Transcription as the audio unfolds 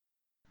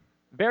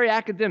Very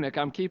academic.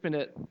 I'm keeping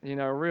it,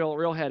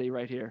 real heady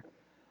right here.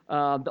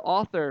 The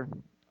author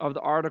of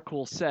the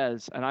article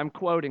says, and I'm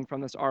quoting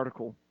from this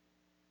article,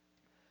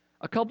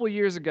 a couple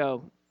years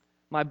ago,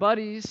 my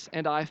buddies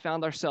and I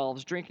found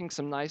ourselves drinking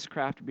some nice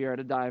craft beer at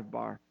a dive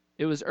bar.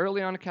 It was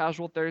early on a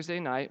casual Thursday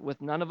night,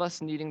 with none of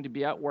us needing to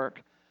be at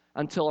work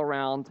until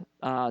around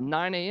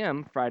 9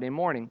 a.m. Friday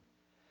morning.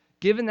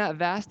 Given that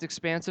vast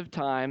expanse of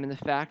time and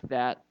the fact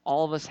that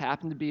all of us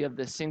happened to be of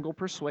the single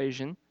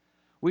persuasion,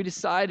 we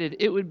decided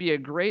it would be a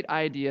great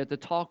idea to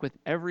talk with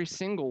every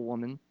single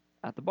woman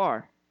at the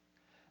bar.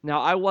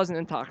 Now, I wasn't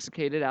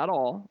intoxicated at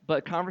all,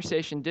 but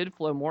conversation did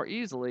flow more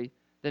easily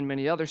than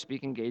many other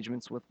speak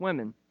engagements with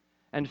women.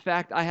 In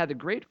fact, I had the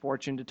great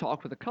fortune to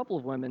talk with a couple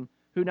of women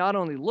who not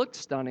only looked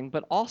stunning,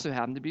 but also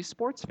happened to be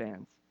sports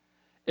fans.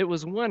 It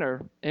was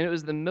winter, and it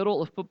was the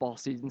middle of football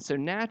season, so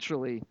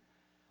naturally,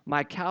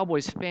 my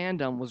Cowboys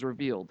fandom was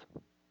revealed.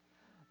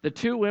 The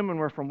two women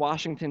were from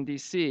Washington,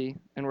 D.C.,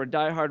 and were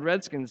diehard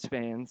Redskins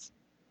fans.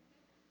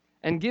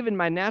 And given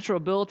my natural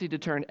ability to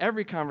turn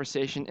every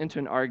conversation into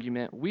an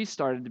argument, we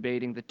started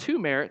debating the two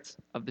merits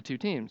of the two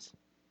teams.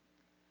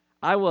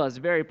 I was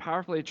very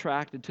powerfully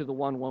attracted to the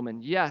one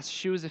woman. Yes,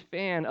 she was a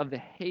fan of the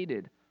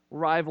hated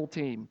rival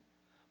team,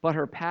 but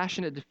her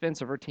passionate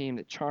defense of her team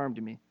that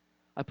charmed me.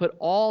 I put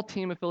all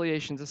team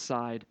affiliations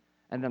aside,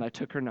 and then I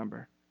took her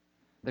number.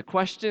 The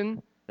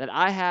question that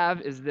I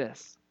have is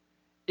this: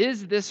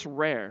 is this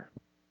rare?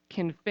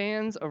 Can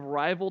fans of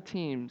rival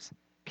teams,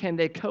 can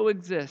they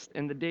coexist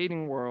in the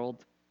dating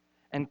world,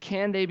 and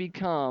can they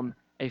become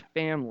a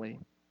family?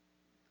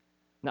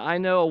 Now, I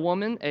know a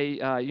woman,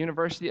 a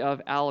University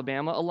of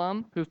Alabama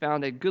alum, who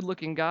found a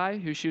good-looking guy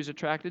who she was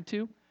attracted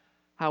to.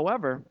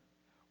 However,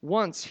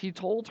 once he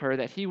told her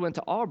that he went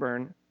to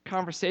Auburn,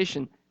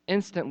 conversation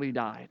instantly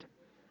died.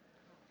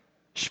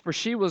 For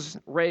she was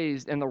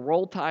raised in the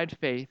Roll Tide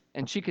faith,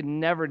 and she could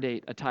never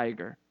date a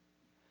Tiger.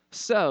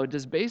 So,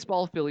 does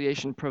baseball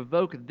affiliation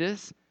provoke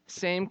this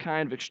same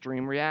kind of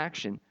extreme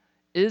reaction?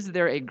 Is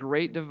there a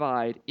great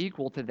divide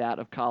equal to that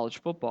of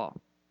college football?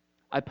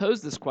 I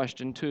posed this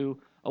question to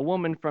a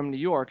woman from New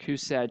York who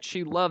said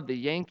she loved the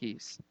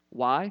Yankees.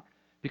 Why?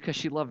 Because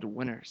she loved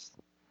winners.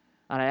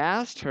 And I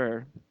asked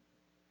her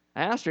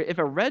if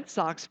a Red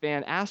Sox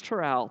fan asked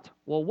her out,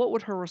 well, what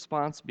would her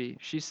response be?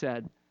 She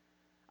said,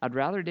 I'd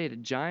rather date a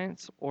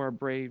Giants or a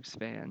Braves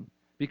fan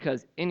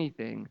because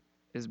anything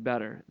is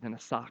better than a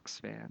Sox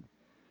fan.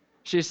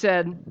 She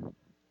said,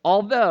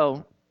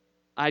 although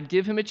I'd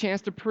give him a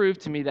chance to prove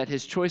to me that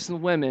his choice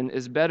in women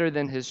is better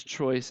than his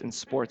choice in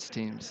sports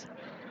teams.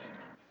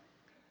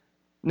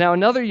 Now,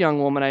 another young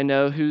woman I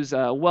know who's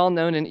well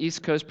known in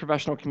East Coast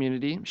professional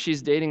community,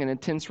 she's dating an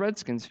intense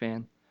Redskins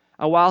fan.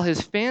 And while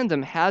his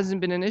fandom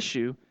hasn't been an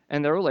issue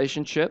in their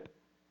relationship,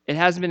 it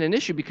hasn't been an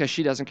issue because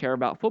she doesn't care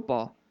about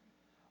football.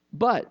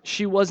 But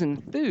she was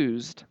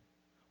enthused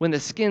when the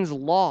Skins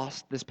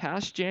lost this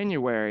past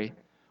January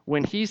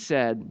when he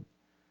said,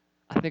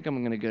 I think I'm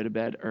going to go to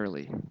bed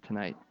early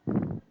tonight.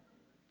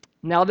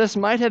 Now, this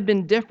might have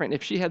been different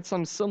if she had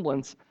some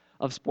semblance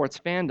of sports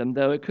fandom,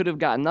 though it could have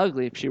gotten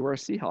ugly if she were a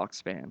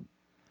Seahawks fan.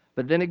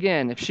 But then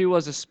again, if she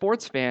was a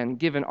sports fan,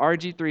 given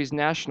RG3's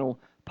national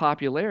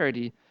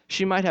popularity,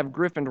 she might have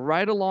griffined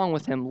right along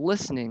with him,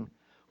 listening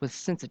with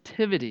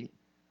sensitivity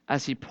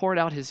as he poured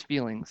out his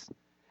feelings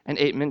and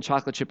ate mint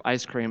chocolate chip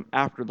ice cream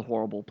after the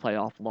horrible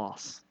playoff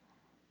loss.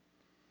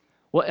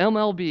 Well,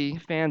 MLB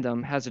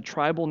fandom has a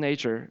tribal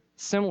nature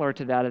similar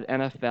to that of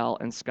NFL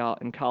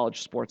and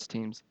college sports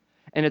teams,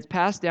 and it's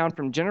passed down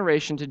from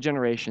generation to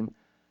generation,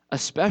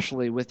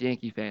 especially with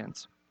Yankee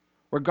fans.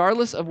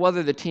 Regardless of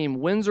whether the team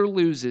wins or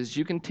loses,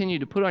 you continue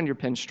to put on your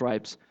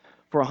pinstripes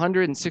for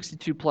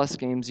 162 plus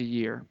games a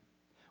year.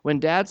 When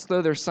dads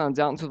throw their sons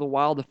out into the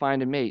wild to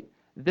find a mate,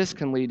 this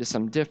can lead to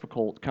some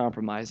difficult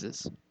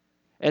compromises.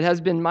 It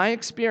has been my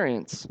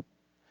experience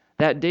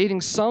that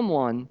dating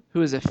someone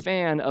who is a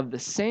fan of the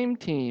same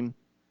team,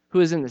 who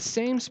is in the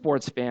same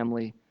sports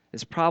family,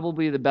 is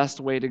probably the best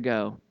way to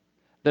go.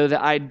 Though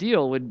the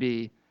ideal would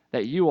be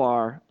that you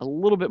are a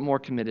little bit more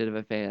committed of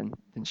a fan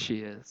than she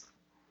is.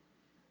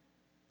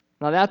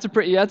 Now that's a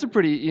pretty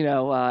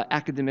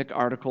academic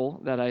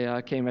article that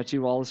I came at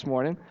you all this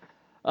morning.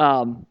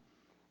 Um,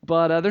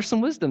 but there's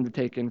some wisdom to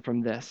take in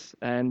from this.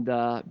 And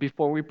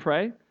before we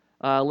pray,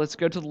 let's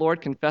go to the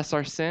Lord, confess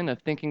our sin of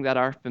thinking that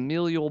our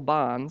familial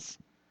bonds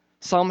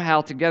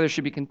somehow together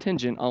should be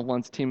contingent on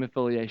one's team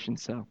affiliation.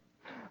 So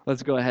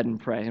let's go ahead and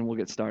pray, and we'll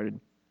get started.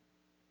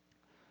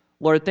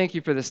 Lord, thank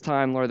you for this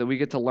time, Lord, that we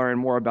get to learn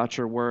more about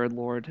your word,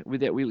 Lord,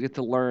 that we get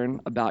to learn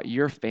about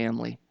your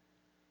family.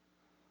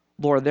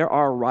 Lord, there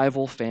are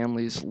rival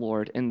families,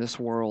 Lord, in this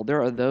world.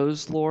 There are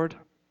those, Lord,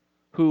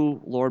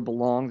 who, Lord,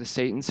 belong to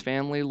Satan's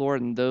family,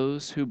 Lord, and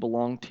those who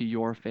belong to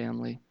your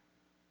family.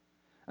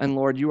 And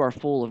Lord, you are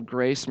full of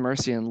grace,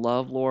 mercy, and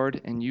love,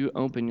 Lord, and you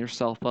open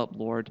yourself up,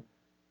 Lord,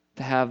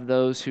 to have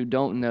those who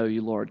don't know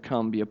you, Lord,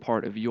 come be a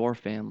part of your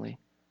family.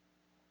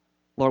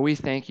 Lord, we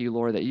thank you,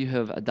 Lord, that you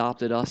have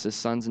adopted us as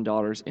sons and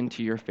daughters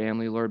into your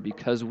family, Lord,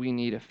 because we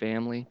need a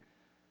family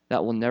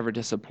that will never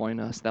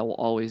disappoint us, that will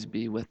always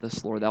be with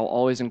us, Lord, that will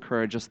always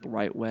encourage us the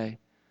right way.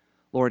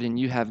 Lord, and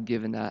you have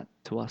given that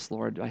to us,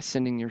 Lord, by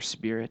sending your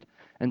Spirit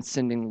and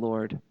sending,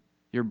 Lord,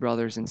 your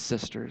brothers and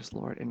sisters,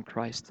 Lord, in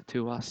Christ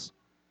to us.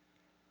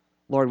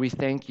 Lord, we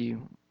thank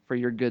you for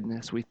your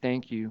goodness. We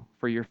thank you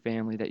for your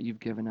family that you've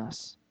given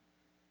us.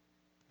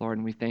 Lord,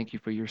 and we thank you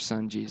for your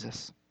Son,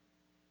 Jesus.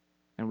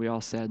 And we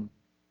all said,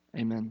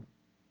 amen.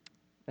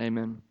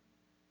 Amen.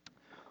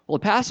 Well,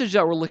 the passage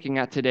that we're looking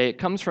at today, it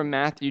comes from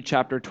Matthew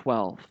chapter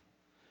 12.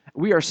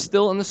 We are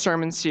still in the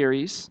sermon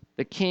series,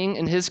 The King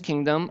and His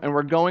Kingdom, and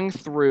we're going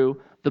through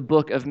the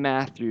book of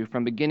Matthew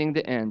from beginning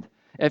to end.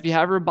 If you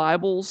have your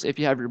Bibles, if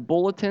you have your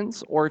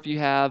bulletins, or if you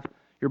have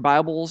your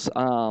Bibles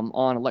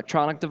on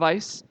electronic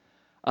device,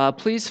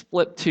 please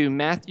flip to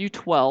Matthew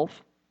 12.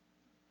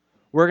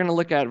 We're going to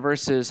look at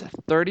verses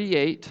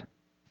 38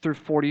 through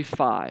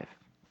 45.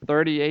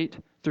 38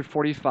 through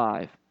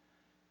 45.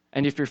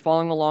 And if you're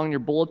following along in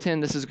your bulletin,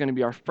 this is going to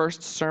be our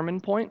first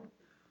sermon point.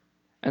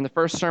 And the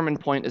first sermon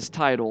point is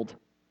titled,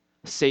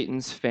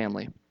 Satan's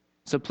Family.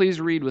 So please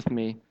read with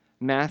me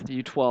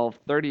Matthew 12,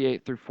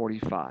 38 through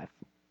 45.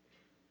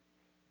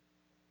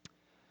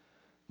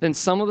 Then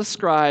some of the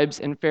scribes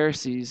and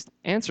Pharisees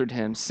answered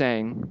him,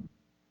 saying,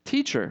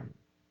 Teacher,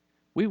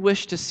 we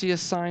wish to see a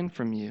sign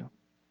from you.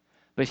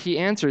 But he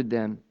answered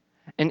them,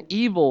 An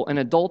evil and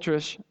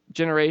adulterous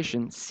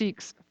generation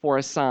seeks for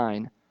a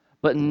sign,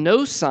 but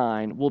no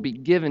sign will be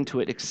given to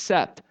it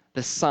except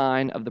the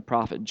sign of the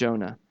prophet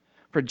Jonah.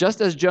 For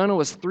just as Jonah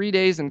was 3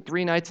 days and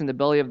 3 nights in the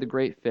belly of the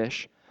great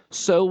fish,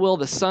 so will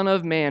the Son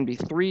of Man be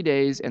 3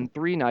 days and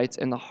 3 nights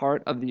in the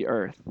heart of the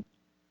earth.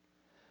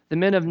 The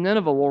men of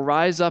Nineveh will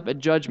rise up at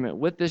judgment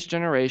with this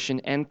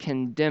generation and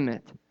condemn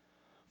it.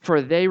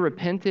 For they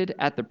repented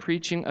at the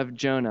preaching of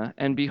Jonah,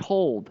 and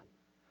behold,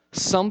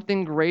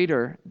 something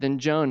greater than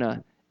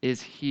Jonah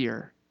is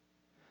here.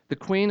 The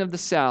queen of the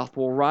south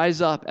will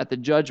rise up at the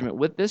judgment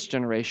with this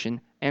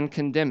generation and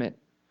condemn it.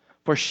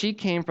 For she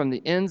came from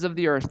the ends of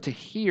the earth to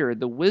hear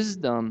the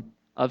wisdom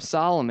of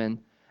Solomon,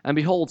 and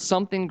behold,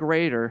 something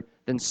greater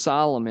than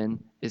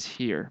Solomon is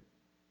here.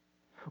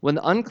 When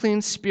the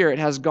unclean spirit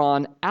has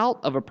gone out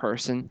of a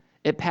person,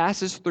 it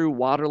passes through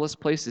waterless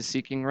places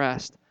seeking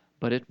rest,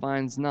 but it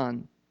finds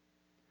none.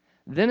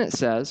 Then it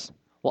says,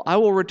 Well, I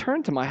will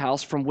return to my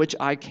house from which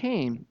I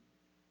came.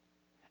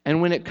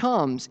 And when it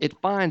comes, it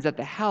finds that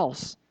the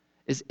house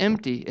is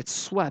empty, it's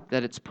swept,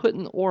 that it's put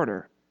in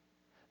order.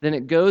 Then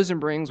it goes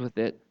and brings with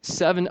it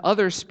 7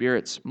 other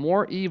spirits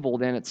more evil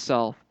than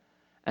itself,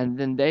 and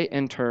then they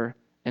enter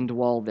and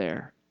dwell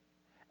there.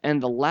 And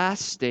the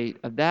last state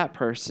of that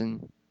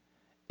person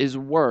is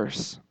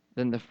worse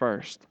than the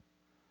first.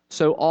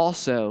 So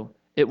also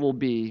it will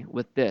be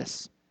with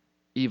this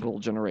evil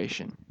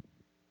generation.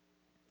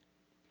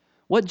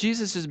 What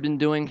Jesus has been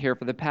doing here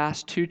for the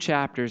past 2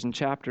 chapters, in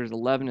chapters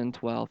 11 and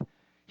 12,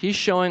 he's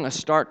showing a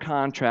stark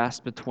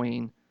contrast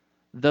between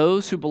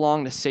those who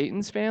belong to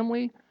Satan's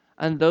family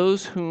and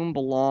those whom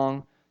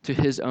belong to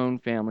his own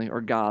family or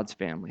God's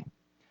family.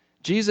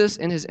 Jesus,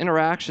 in his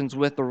interactions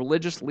with the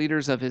religious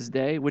leaders of his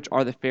day, which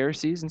are the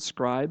Pharisees and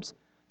scribes,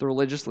 the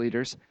religious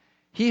leaders,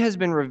 he has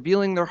been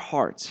revealing their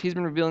hearts. He's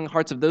been revealing the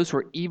hearts of those who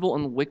are evil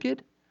and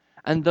wicked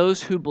and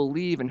those who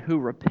believe and who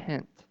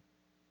repent.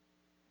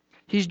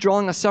 He's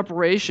drawing a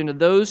separation of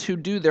those who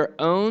do their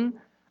own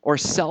or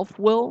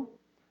self-will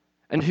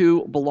and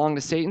who belong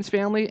to Satan's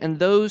family, and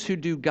those who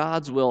do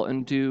God's will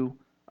and who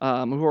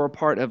are a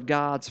part of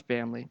God's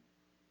family.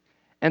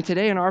 And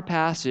today in our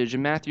passage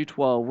in Matthew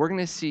 12, we're going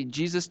to see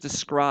Jesus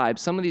describe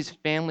some of these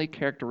family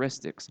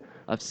characteristics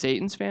of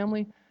Satan's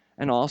family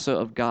and also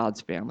of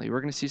God's family.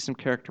 We're going to see some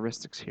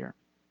characteristics here.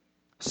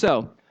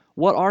 So,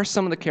 what are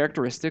some of the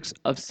characteristics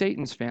of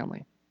Satan's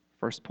family?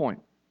 First point.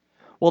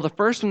 Well, the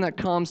first one that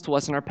comes to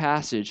us in our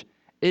passage,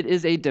 it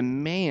is a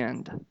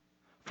demand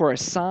for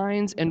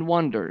signs and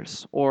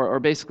wonders, or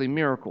basically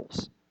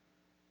miracles.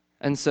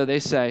 And so they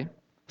say,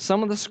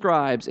 some of the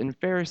scribes and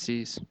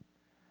Pharisees,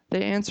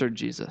 they answered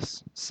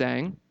Jesus,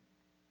 saying,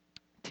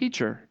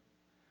 Teacher,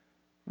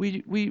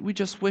 we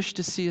just wish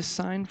to see a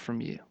sign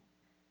from you.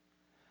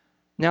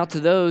 Now, to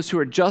those who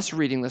are just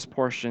reading this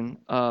portion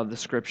of the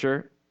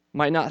scripture,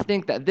 might not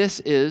think that this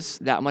is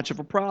that much of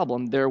a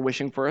problem. They're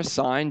wishing for a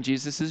sign.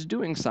 Jesus is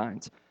doing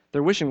signs.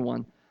 They're wishing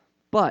one.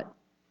 But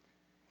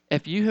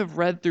if you have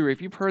read through,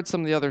 if you've heard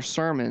some of the other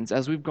sermons,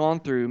 as we've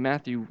gone through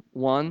Matthew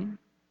 1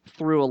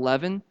 through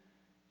 11,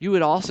 you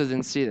would also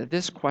then see that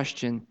this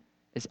question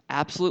is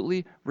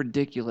absolutely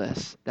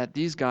ridiculous, that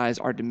these guys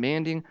are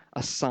demanding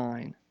a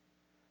sign.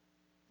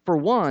 For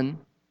one,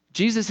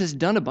 Jesus has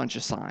done a bunch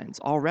of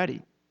signs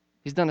already.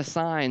 He's done a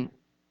sign,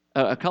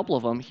 a couple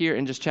of them here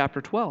in just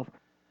chapter 12.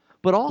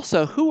 But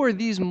also, who are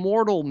these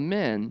mortal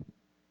men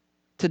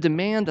to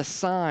demand a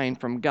sign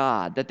from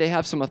God, that they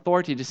have some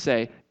authority to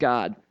say,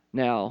 God,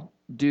 now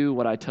do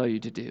what I tell you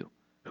to do?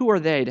 Who are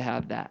they to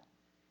have that?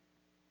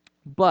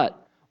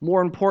 But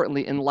more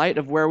importantly, in light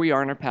of where we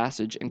are in our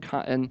passage and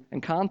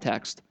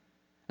context,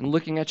 and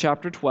looking at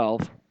chapter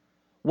 12,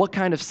 what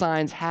kind of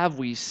signs have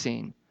we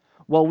seen?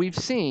 Well, we've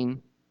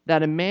seen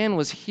that a man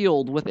was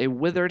healed with a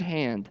withered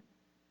hand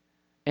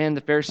in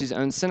the Pharisees'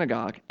 own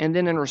synagogue. And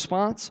then in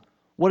response,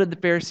 what did the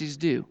Pharisees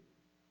do?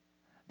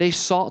 They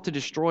sought to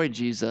destroy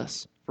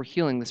Jesus for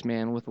healing this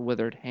man with a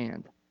withered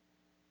hand.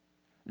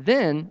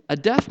 Then a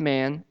deaf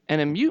man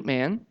and a mute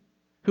man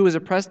who was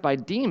oppressed by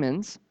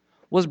demons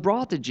was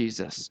brought to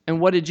Jesus. And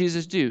what did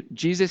Jesus do?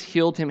 Jesus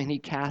healed him and he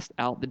cast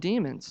out the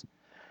demons.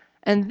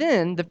 And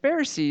then the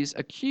Pharisees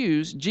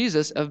accused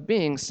Jesus of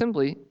being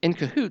simply in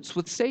cahoots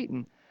with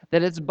Satan,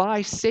 that it's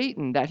by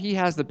Satan that he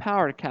has the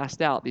power to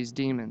cast out these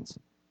demons,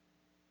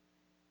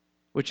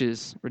 which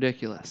is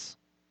ridiculous.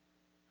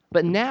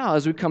 But now,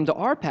 as we come to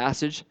our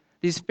passage,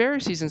 these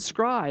Pharisees and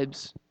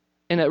scribes,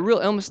 in a real,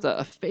 almost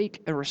a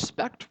fake, a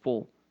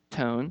respectful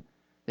tone,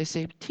 they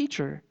say,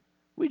 "Teacher,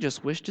 we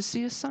just wish to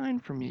see a sign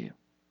from you."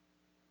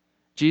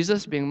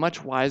 Jesus, being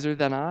much wiser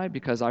than I,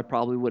 because I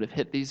probably would have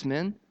hit these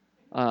men,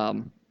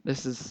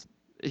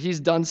 he's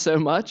done so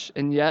much,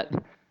 and yet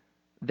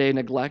they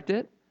neglect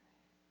it.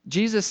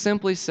 Jesus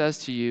simply says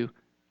to you,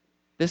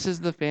 "This is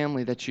the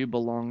family that you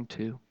belong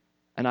to,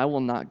 and I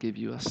will not give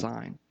you a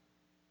sign."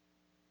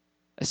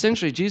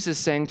 Essentially, Jesus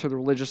is saying to the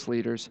religious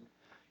leaders,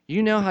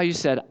 you know how you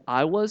said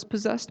I was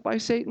possessed by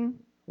Satan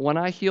when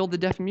I healed the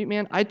deaf and mute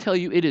man? I tell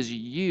you, it is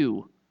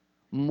you,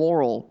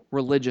 moral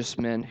religious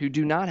men who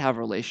do not have a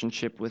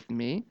relationship with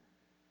me,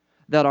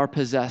 that are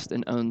possessed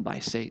and owned by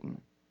Satan.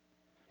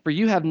 For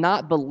you have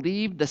not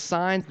believed the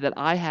signs that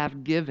I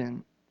have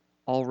given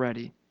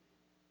already.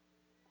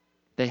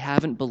 They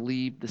haven't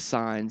believed the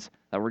signs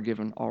that were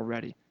given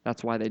already.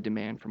 That's why they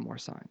demand for more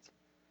signs.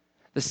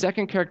 The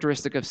second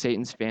characteristic of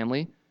Satan's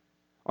family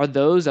are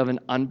those of an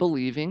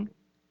unbelieving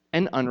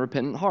and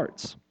unrepentant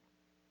hearts.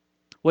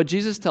 What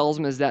Jesus tells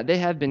them is that they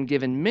have been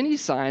given many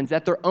signs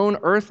that their own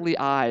earthly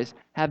eyes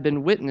have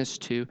been witness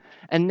to,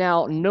 and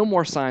now no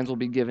more signs will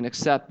be given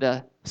except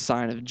the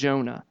sign of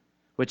Jonah,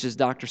 which, as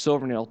Dr.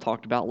 Silvernail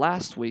talked about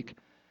last week,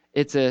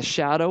 it's a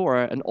shadow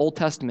or an Old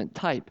Testament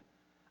type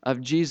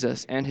of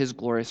Jesus and his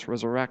glorious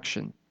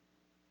resurrection.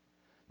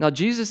 Now,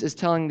 Jesus is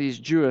telling these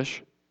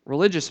Jewish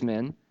religious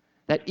men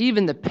that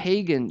even the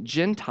pagan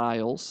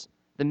Gentiles,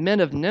 the men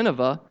of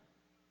Nineveh,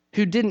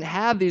 who didn't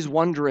have these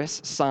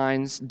wondrous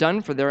signs done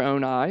for their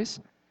own eyes,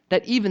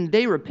 that even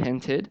they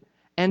repented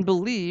and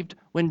believed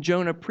when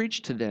Jonah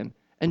preached to them.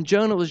 And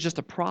Jonah was just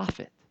a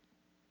prophet.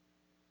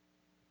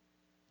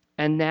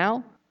 And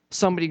now,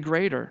 somebody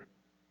greater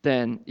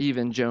than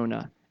even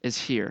Jonah is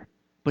here.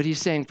 But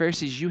he's saying,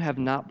 Pharisees, you have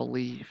not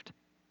believed.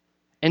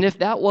 And if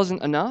that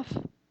wasn't enough,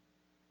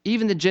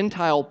 even the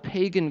Gentile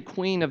pagan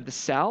queen of the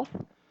south,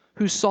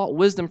 who sought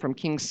wisdom from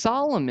King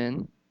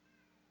Solomon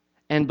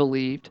and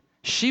believed,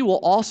 she will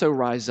also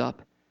rise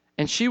up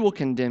and she will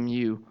condemn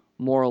you,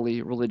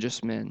 morally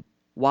religious men.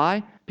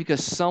 Why?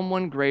 Because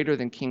someone greater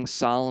than King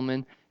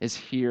Solomon is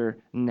here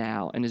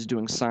now and is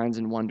doing signs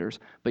and wonders,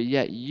 but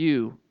yet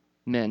you,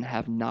 men,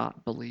 have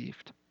not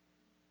believed.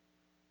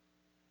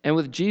 And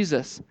with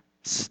Jesus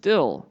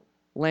still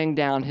laying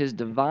down his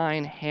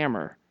divine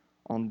hammer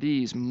on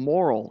these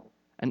moral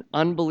and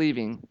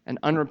unbelieving and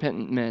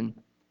unrepentant men,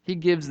 he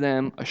gives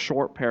them a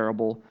short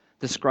parable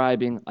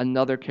describing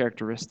another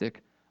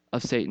characteristic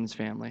of Satan's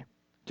family,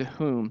 to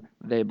whom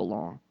they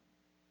belong.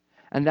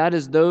 And that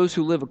is those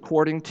who live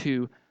according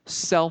to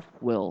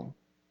self-will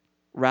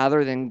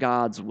rather than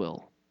God's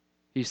will.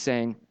 He's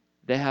saying,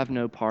 they have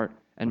no part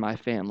in my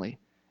family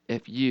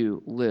if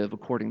you live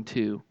according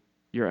to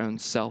your own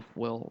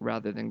self-will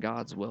rather than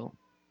God's will.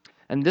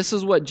 And this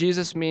is what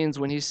Jesus means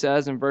when he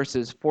says in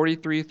verses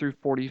 43 through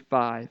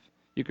 45.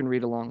 You can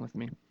read along with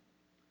me.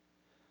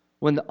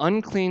 When the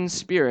unclean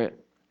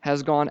spirit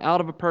has gone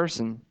out of a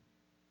person,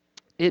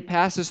 it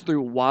passes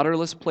through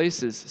waterless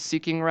places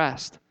seeking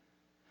rest,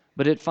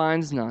 but it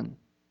finds none.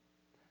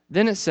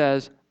 Then it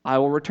says, I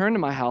will return to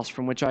my house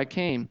from which I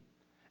came.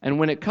 And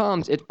when it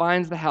comes, it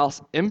finds the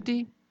house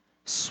empty,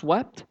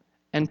 swept,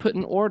 and put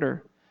in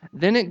order.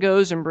 Then it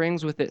goes and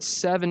brings with it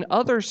 7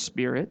 other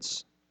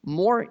spirits,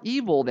 more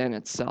evil than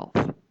itself,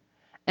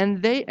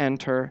 and they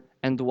enter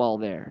and dwell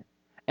there.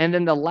 And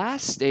then the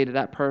last state of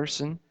that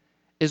person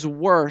is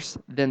worse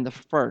than the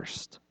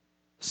first.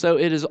 So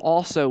it is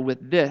also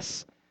with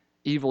this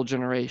evil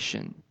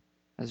generation,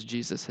 as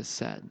Jesus has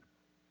said.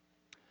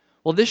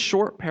 Well, this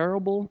short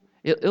parable,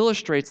 it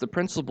illustrates the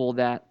principle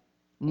that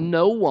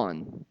no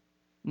one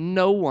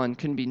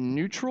can be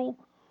neutral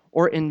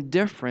or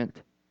indifferent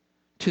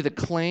to the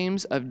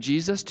claims of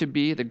Jesus to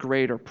be the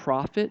greater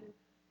prophet,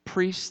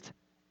 priest,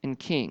 and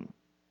king.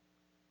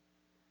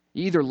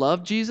 You either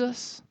love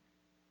Jesus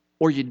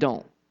or you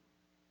don't.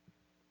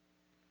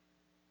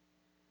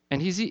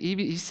 And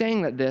he's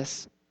saying that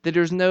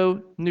there's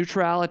no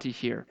neutrality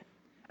here,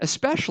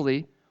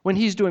 especially when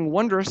he's doing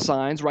wondrous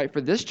signs, right,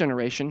 for this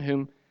generation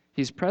whom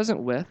he's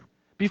present with,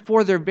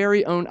 before their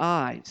very own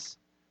eyes.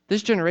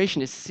 This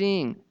generation is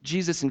seeing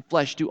Jesus in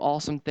flesh do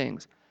awesome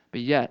things,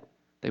 but yet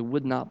they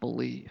would not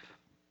believe.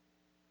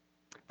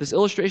 This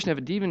illustration of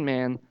a demon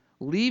man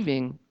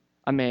leaving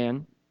a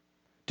man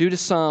due to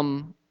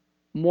some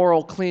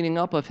moral cleaning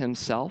up of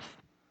himself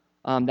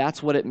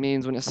That's what it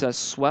means when it says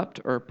swept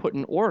or put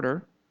in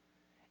order.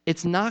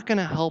 It's not going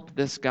to help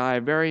this guy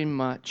very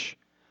much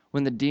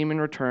when the demon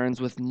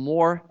returns with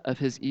more of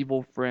his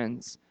evil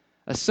friends.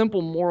 A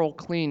simple moral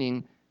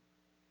cleaning,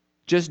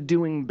 just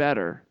doing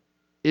better,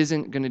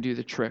 isn't going to do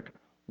the trick.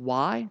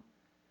 Why?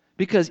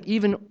 Because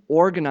even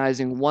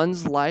organizing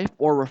one's life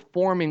or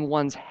reforming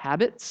one's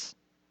habits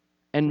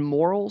and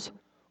morals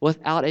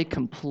without a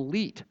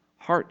complete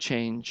heart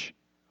change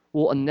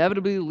will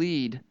inevitably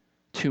lead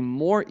to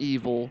more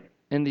evil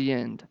in the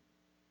end.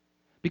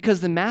 Because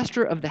the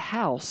master of the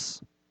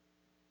house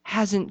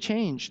hasn't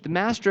changed. The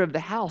master of the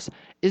house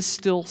is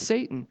still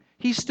Satan.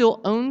 He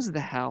still owns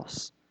the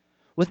house.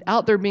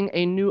 Without there being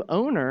a new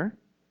owner,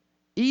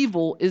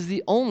 evil is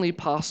the only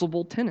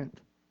possible tenant.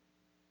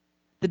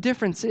 The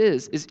difference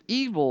is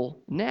evil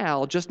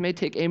now just may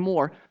take a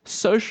more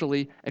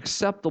socially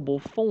acceptable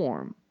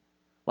form,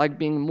 like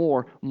being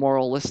more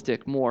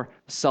moralistic, more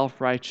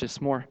self-righteous,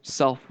 more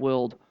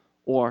self-willed,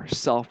 or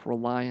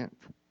self-reliant.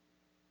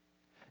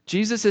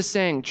 Jesus is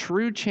saying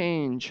true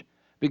change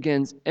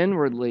begins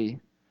inwardly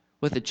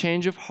with a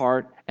change of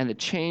heart and a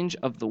change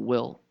of the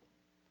will.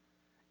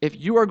 If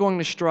you are going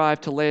to strive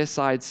to lay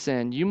aside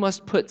sin, you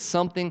must put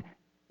something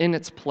in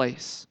its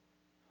place.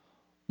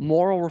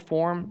 Moral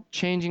reform,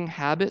 changing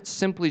habits,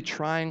 simply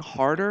trying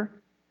harder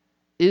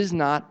is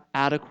not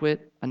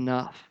adequate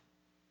enough.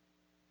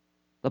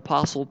 The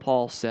Apostle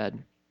Paul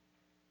said,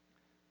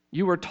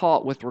 "You were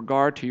taught with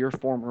regard to your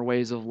former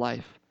ways of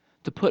life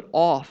to put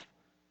off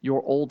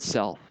your old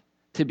self,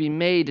 to be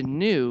made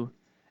new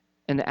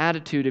in the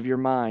attitude of your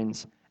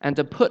minds, and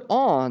to put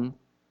on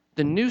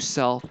the new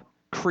self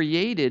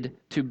created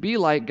to be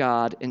like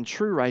God in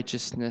true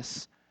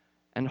righteousness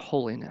and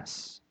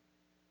holiness."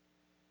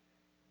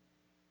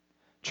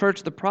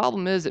 Church, the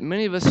problem is that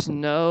many of us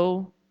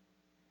know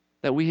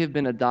that we have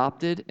been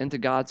adopted into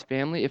God's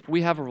family. If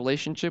we have a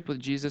relationship with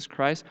Jesus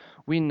Christ,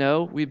 we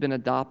know we've been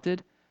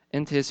adopted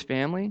into his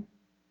family.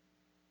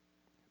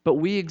 But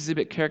we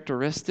exhibit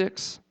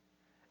characteristics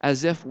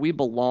as if we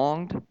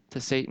belonged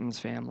to Satan's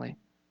family.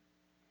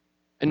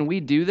 And we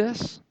do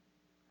this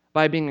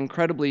by being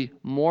incredibly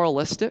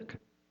moralistic,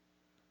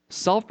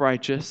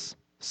 self-righteous,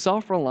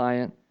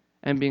 self-reliant,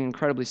 and being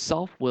incredibly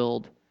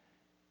self-willed,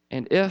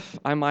 and if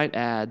I might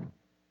add,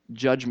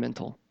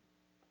 judgmental.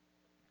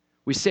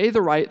 We say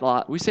the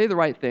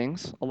right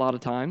things a lot of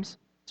times,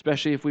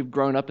 especially if we've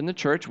grown up in the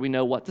church, we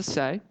know what to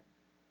say.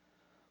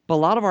 But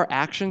a lot of our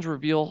actions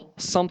reveal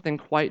something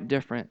quite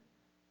different.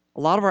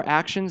 A lot of our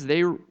actions,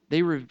 they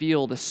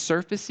reveal the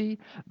surfacey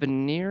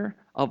veneer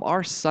of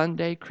our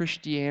Sunday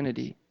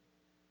Christianity.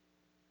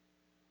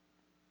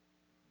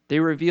 They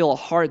reveal a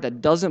heart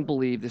that doesn't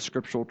believe the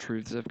scriptural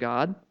truths of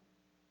God,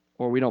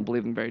 or we don't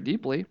believe them very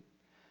deeply.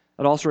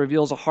 It also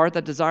reveals a heart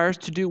that desires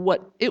to do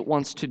what it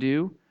wants to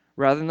do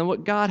rather than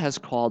what God has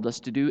called us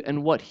to do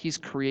and what he's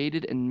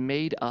created and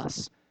made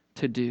us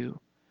to do,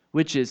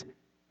 which is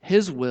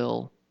his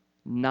will,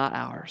 not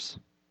ours.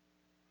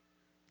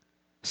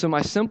 So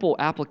my simple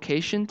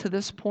application to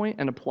this point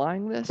and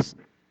applying this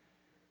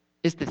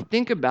is to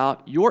think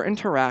about your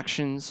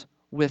interactions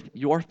with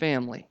your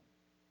family,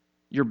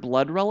 your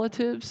blood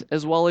relatives,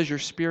 as well as your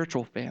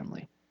spiritual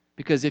family.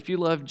 Because if you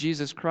love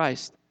Jesus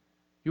Christ,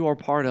 you are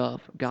part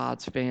of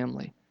God's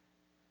family.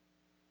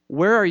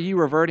 Where are you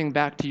reverting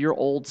back to your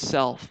old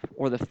self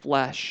or the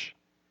flesh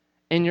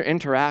in your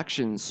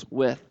interactions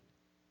with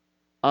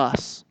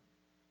us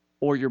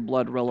or your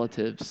blood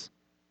relatives?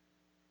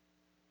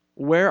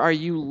 Where are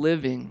you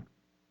living,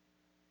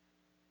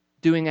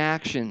 doing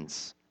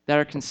actions that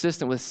are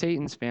consistent with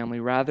Satan's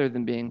family rather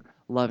than being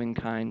loving,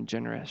 kind,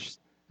 generous,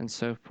 and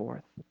so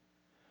forth?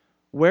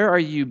 Where are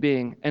you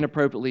being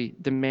inappropriately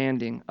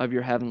demanding of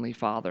your Heavenly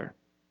Father?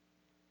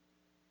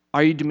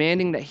 Are you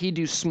demanding that he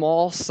do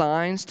small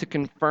signs to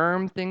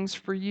confirm things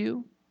for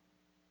you?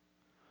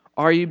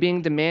 Are you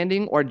being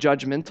demanding or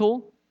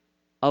judgmental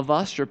of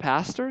us, your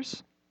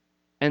pastors,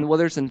 and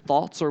whether it's in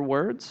thoughts or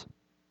words?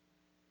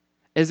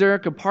 Is there a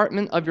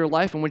compartment of your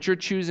life in which you're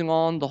choosing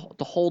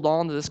to hold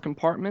on to this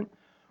compartment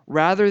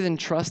rather than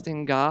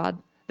trusting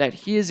God that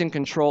he is in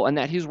control and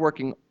that he's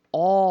working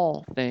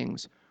all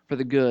things for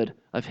the good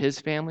of his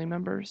family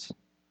members?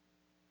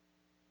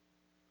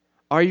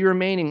 Are you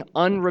remaining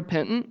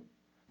unrepentant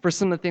for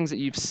some of the things that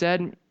you've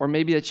said or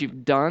maybe that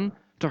you've done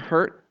to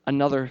hurt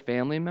another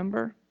family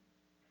member?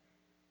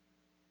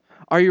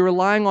 Are you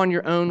relying on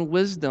your own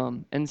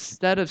wisdom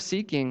instead of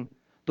seeking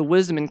the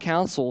wisdom and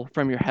counsel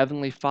from your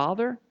Heavenly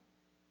Father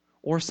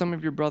or some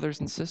of your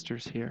brothers and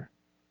sisters here?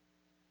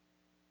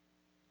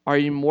 Are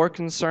you more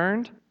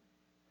concerned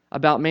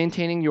about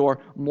maintaining your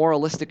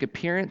moralistic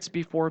appearance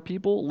before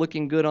people,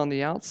 looking good on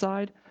the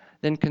outside,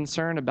 than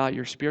concerned about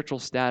your spiritual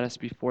status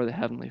before the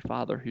Heavenly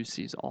Father who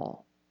sees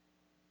all?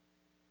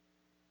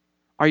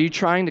 Are you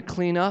trying to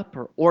clean up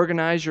or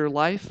organize your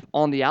life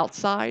on the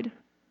outside,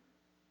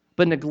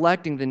 but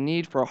neglecting the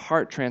need for a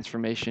heart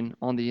transformation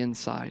on the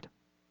inside?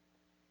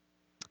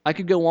 I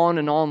could go on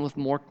and on with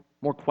more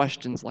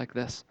questions like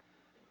this,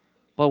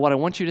 but what I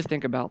want you to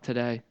think about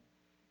today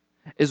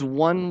is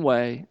one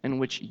way in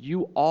which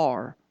you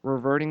are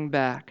reverting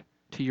back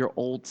to your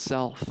old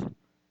self,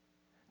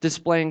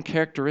 displaying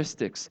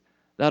characteristics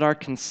that are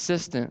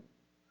consistent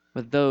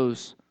with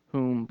those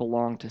whom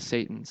belong to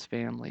Satan's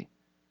family.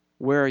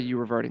 Where are you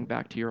reverting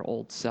back to your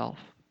old self?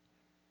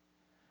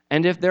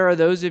 And if there are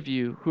those of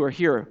you who are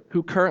here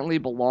who currently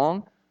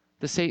belong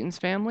to Satan's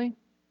family,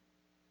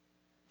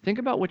 think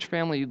about which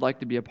family you'd like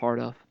to be a part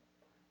of.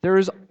 There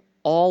is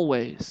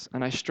always,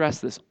 and I stress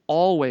this,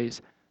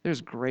 always, there's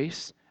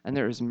grace and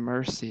there is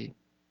mercy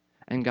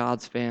in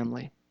God's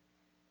family.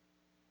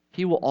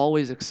 He will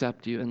always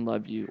accept you and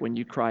love you when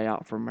you cry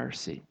out for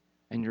mercy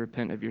and you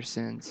repent of your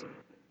sins.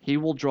 He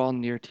will draw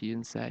near to you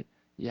and say,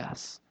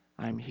 yes,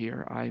 I'm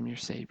here, I am your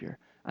Savior,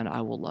 and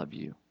I will love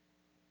you.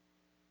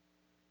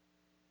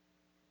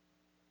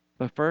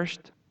 But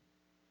first,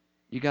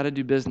 you got to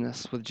do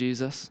business with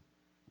Jesus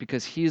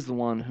because he's the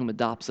one whom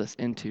adopts us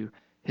into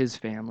his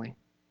family.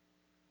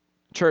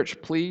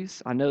 Church,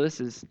 please, I know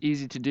this is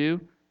easy to do,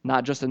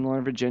 not just in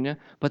Northern Virginia,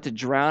 but to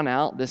drown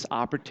out this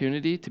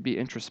opportunity to be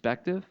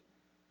introspective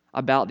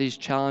about these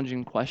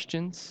challenging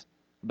questions,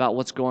 about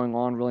what's going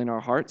on really in our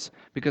hearts,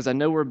 because I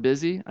know we're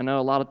busy. I know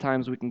a lot of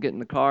times we can get in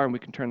the car and we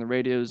can turn the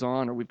radios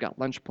on, or we've got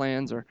lunch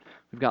plans, or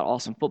we've got an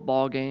awesome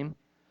football game.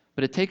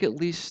 But it take at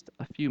least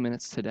a few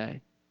minutes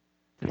today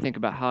to think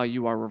about how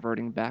you are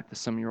reverting back to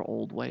some of your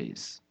old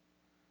ways.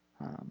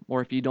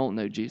 Or if you don't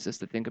know Jesus,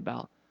 to think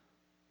about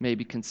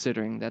maybe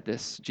considering that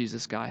this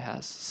Jesus guy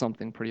has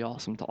something pretty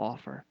awesome to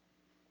offer.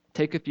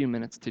 Take a few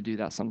minutes to do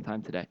that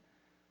sometime today.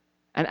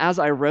 And as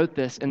I wrote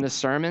this in the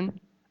sermon,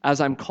 as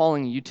I'm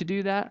calling you to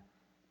do that,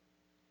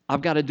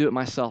 I've got to do it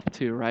myself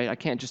too, right? I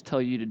can't just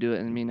tell you to do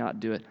it and me not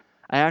do it.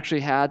 I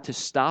actually had to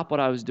stop what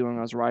I was doing.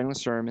 I was writing the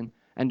sermon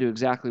and do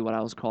exactly what I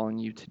was calling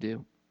you to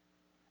do.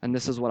 And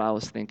this is what I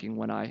was thinking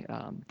when I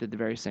did the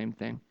very same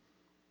thing.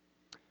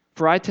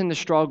 For I tend to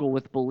struggle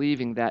with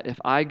believing that if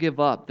I give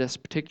up this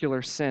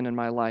particular sin in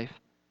my life,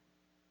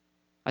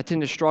 I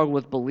tend to struggle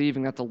with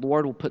believing that the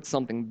Lord will put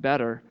something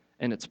better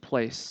in its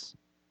place.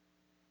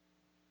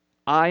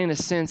 I, in a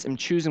sense, am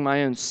choosing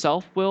my own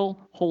self-will,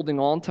 holding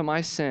on to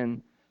my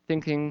sin,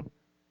 thinking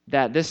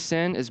that this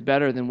sin is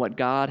better than what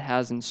God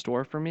has in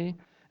store for me.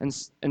 And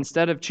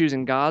instead of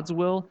choosing God's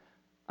will,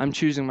 I'm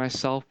choosing my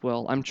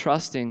self-will. I'm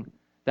trusting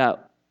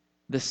that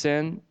the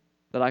sin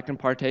that I can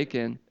partake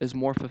in is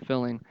more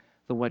fulfilling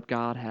than what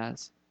God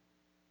has.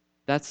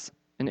 That's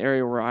an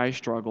area where I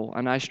struggle,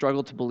 and I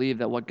struggle to believe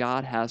that what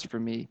God has for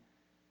me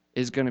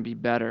is going to be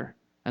better,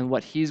 and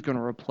what he's going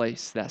to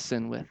replace that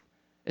sin with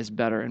is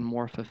better and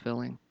more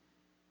fulfilling.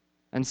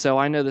 And so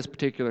I know this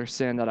particular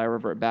sin that I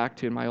revert back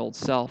to in my old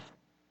self.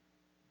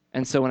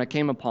 And so when I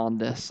came upon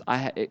this,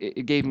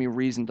 it gave me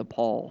reason to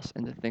pause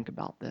and to think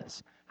about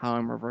this, how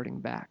I'm reverting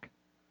back.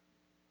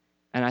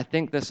 And I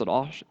think this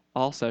would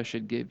also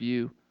should give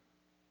you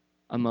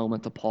a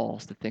moment to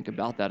pause to think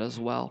about that as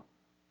well,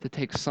 to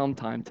take some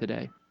time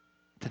today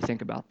to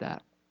think about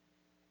that.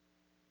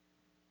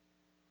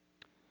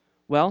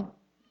 Well,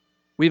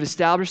 we've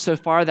established so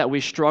far that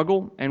we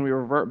struggle and we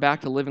revert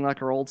back to living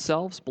like our old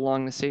selves,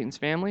 belonging to Satan's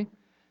family,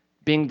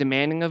 being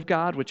demanding of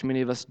God, which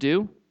many of us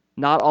do,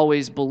 not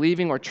always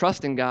believing or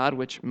trusting God,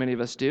 which many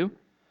of us do,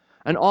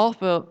 and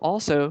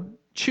also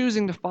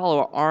choosing to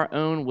follow our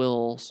own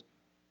wills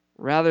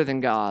rather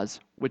than God's,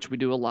 which we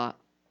do a lot.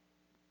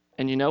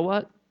 And you know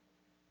what?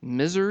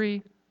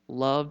 Misery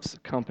loves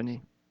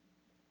company.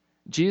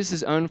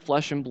 Jesus' own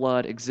flesh and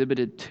blood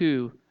exhibited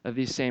two of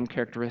these same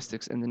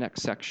characteristics in the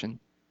next section.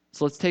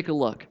 So let's take a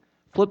look.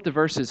 Flip to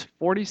verses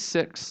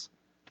 46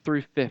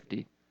 through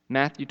 50.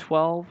 Matthew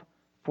 12,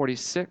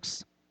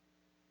 46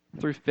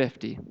 through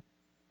 50.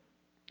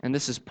 And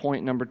this is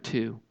point number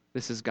 2.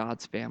 This is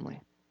God's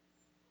family.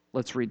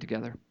 Let's read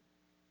together.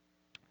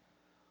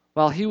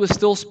 While he was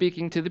still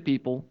speaking to the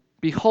people,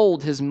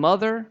 behold, his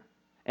mother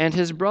and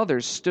his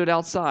brothers stood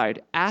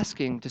outside,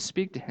 asking to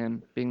speak to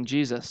him, being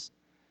Jesus.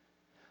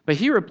 But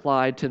he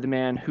replied to the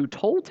man who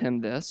told him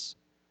this,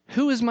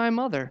 "Who is my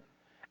mother,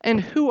 and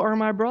who are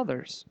my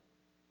brothers?"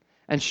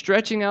 And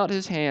stretching out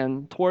his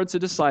hand towards the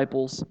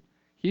disciples,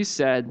 he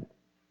said,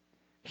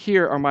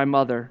 "Here are my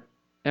mother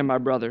and my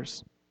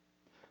brothers.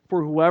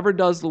 For whoever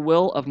does the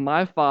will of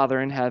my Father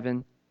in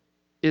heaven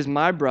is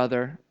my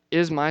brother,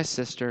 is my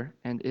sister,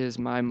 and is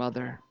my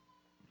mother."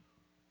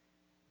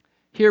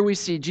 Here we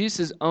see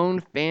Jesus'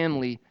 own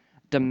family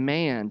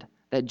demand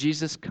that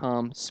Jesus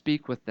come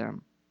speak with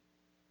them.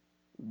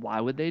 Why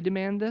would they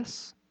demand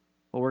this?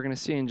 Well, we're going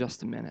to see in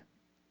just a minute.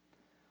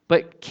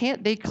 But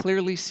can't they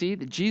clearly see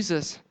that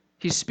Jesus,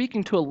 he's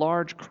speaking to a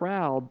large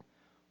crowd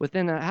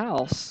within a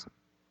house?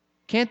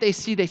 Can't they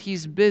see that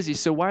he's busy?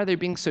 So why are they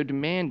being so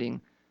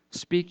demanding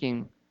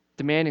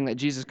that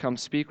Jesus come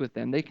speak with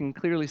them? They can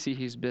clearly see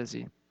he's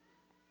busy.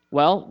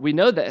 Well, we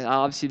know that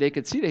obviously they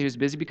could see that he was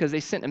busy because they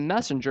sent a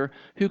messenger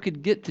who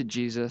could get to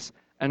Jesus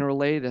and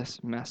relay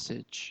this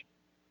message.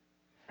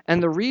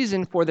 And the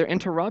reason for their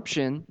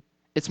interruption,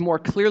 it's more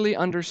clearly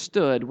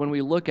understood when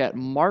we look at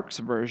Mark's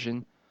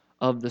version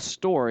of the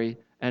story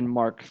in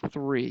Mark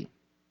 3.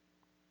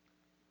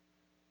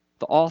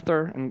 the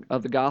author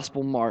of the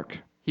Gospel, Mark,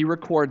 he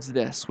records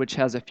this, which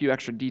has a few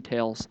extra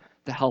details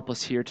to help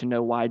us here to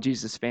know why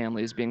Jesus'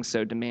 family is being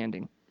so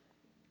demanding.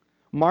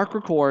 Mark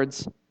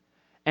records,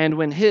 and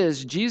when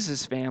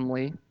Jesus'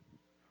 family,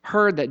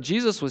 heard that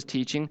Jesus was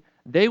teaching,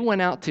 they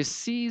went out to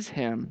seize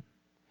him,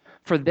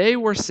 for they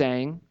were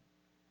saying,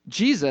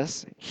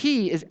 Jesus,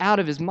 he is out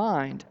of his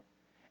mind.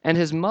 And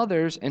his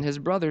mothers and his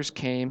brothers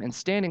came, and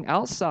standing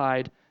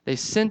outside, they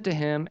sent to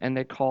him and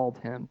they called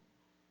him.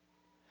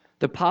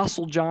 The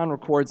Apostle John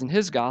records in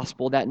his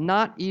gospel that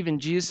not even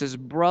Jesus'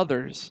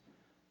 brothers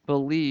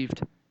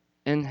believed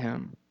in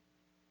him.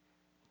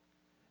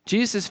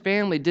 Jesus'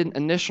 family didn't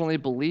initially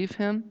believe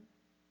him.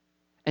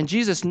 And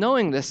Jesus,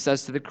 knowing this,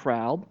 says to the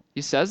crowd,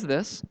 he says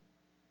this,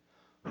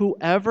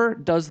 whoever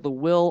does the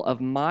will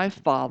of my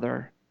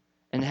Father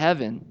in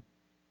heaven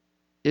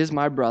is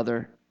my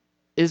brother,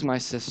 is my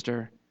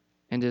sister,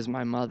 and is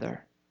my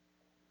mother.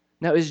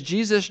 Now, is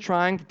Jesus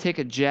trying to take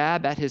a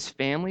jab at his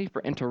family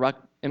for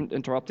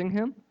interrupting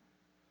him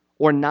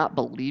or not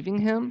believing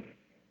him?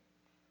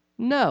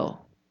 No.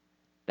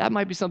 That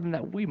might be something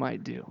that we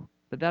might do,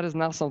 but that is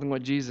not something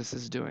what Jesus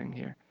is doing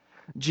here.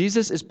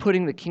 Jesus is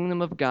putting the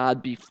kingdom of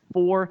God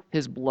before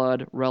his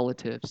blood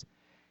relatives.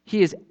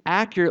 He is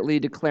accurately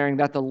declaring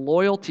that the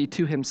loyalty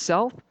to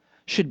himself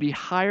should be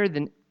higher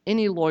than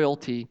any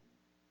loyalty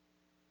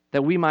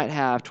that we might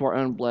have to our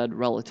own blood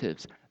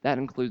relatives. That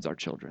includes our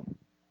children.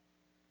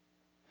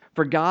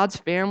 For God's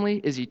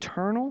family is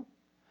eternal,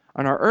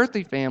 and our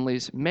earthly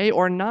families may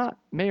or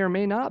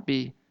may not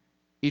be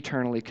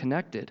eternally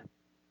connected.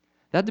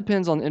 That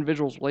depends on the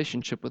individual's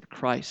relationship with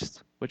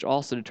Christ, which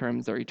also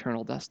determines their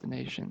eternal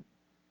destination.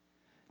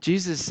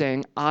 Jesus is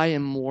saying, I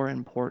am more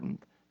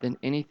important than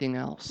anything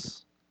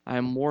else. I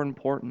am more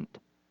important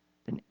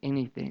than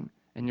anything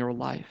in your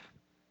life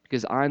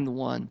because I'm the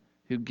one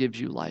who gives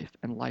you life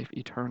and life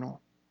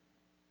eternal.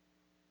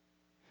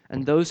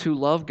 And those who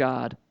love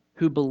God,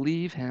 who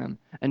believe him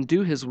and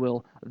do his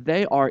will,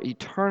 they are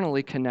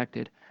eternally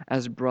connected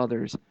as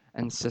brothers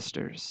and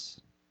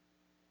sisters.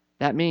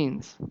 That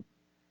means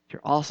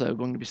you're also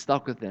going to be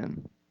stuck with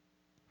them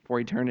for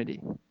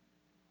eternity.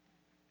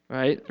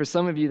 Right? For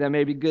some of you, that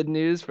may be good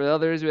news. For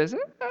others,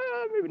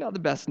 maybe not the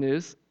best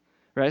news.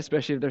 Right?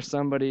 Especially if there's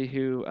somebody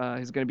who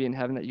is going to be in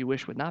heaven that you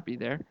wish would not be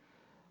there.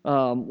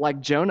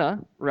 Like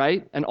Jonah,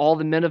 right? And all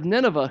the men of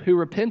Nineveh who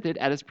repented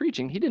at his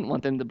preaching. He didn't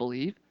want them to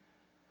believe.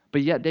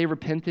 But yet they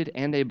repented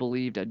and they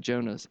believed at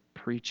Jonah's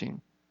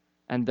preaching.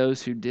 And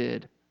those who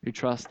did, who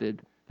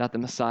trusted that the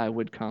Messiah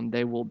would come,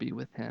 they will be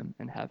with him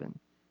in heaven.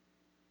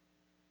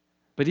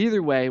 But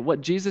either way,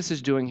 what Jesus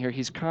is doing here,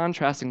 he's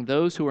contrasting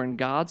those who are in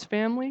God's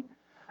family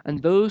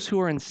and those who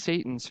are in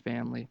Satan's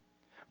family.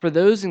 For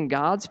those in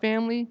God's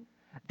family,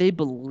 they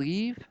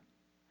believe,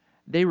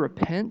 they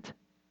repent,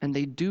 and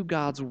they do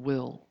God's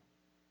will.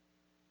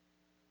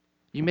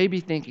 You may be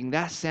thinking,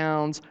 that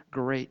sounds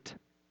great,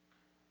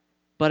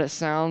 but it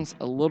sounds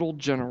a little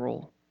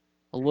general,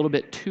 a little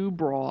bit too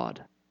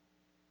broad.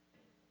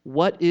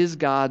 What is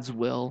God's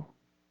will?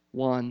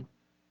 One.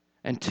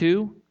 And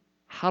two,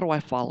 how do I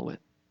follow it?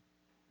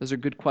 Those are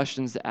good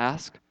questions to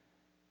ask.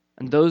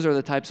 And those are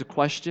the types of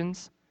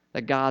questions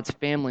that God's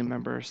family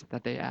members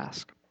that they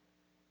ask.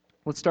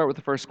 Let's start with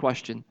the first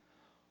question.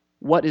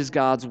 What is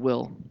God's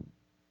will?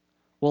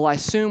 Well, I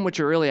assume what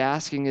you're really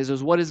asking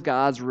is what is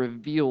God's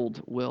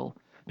revealed will?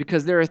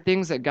 Because there are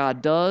things that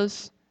God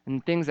does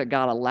and things that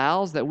God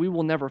allows that we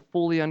will never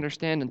fully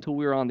understand until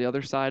we're on the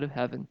other side of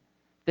heaven.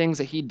 Things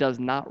that he does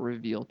not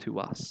reveal to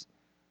us.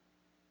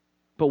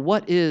 But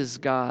what is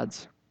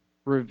God's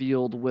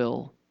revealed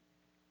will?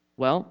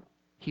 Well,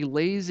 he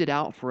lays it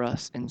out for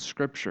us in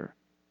Scripture.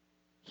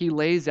 He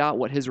lays out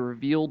what his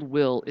revealed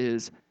will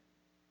is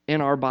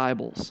in our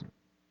Bibles.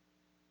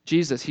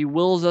 Jesus, he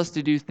wills us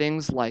to do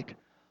things like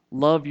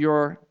love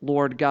your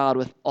Lord God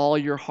with all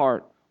your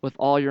heart, with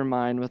all your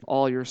mind, with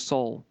all your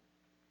soul.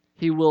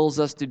 He wills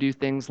us to do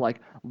things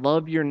like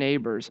love your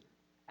neighbors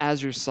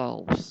as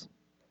yourselves.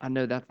 I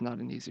know that's not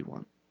an easy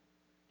one.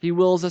 He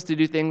wills us to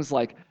do things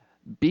like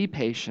be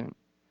patient,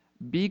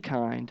 be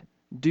kind,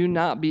 do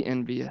not be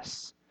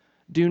envious,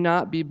 do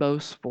not be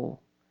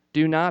boastful,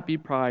 do not be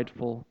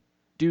prideful,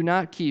 do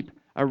not keep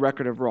a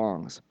record of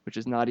wrongs, which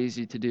is not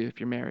easy to do if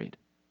you're married.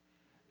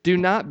 Do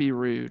not be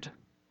rude,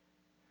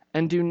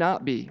 and do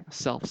not be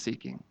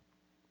self-seeking.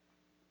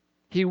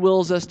 He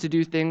wills us to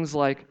do things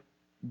like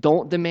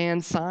don't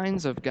demand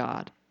signs of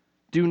God.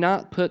 Do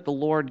not put the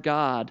Lord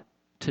God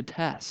to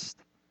test.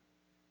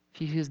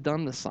 He has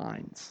done the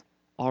signs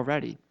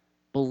already.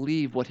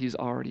 Believe what he's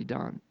already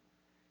done.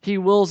 He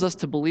wills us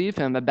to believe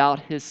him about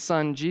his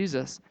son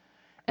Jesus.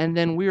 And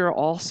then we are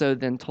also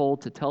then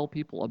told to tell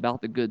people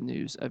about the good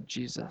news of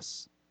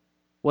Jesus.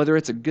 Whether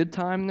it's a good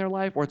time in their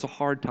life or it's a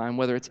hard time,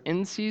 whether it's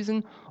in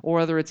season or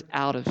whether it's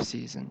out of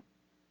season.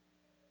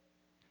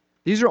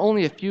 These are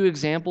only a few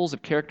examples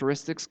of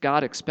characteristics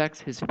God expects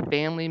his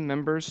family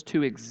members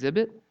to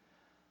exhibit,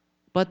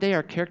 but they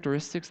are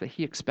characteristics that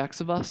he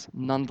expects of us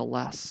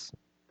nonetheless.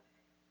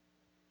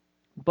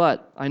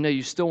 But I know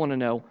you still want to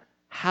know,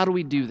 how do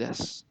we do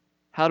this?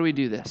 How do we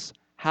do this?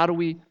 How do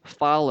we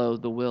follow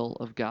the will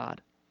of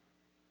God?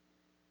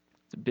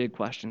 It's a big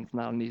question. It's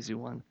not an easy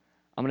one.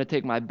 I'm going to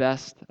take my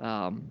best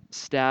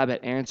stab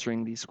at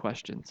answering these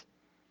questions.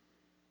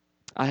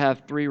 I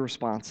have three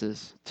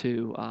responses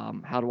to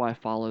how do I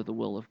follow the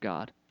will of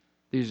God.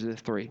 These are the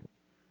three.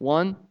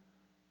 1,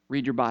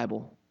 read your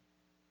Bible.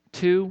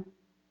 2,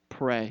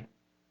 pray.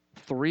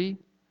 3,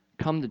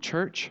 come to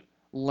church,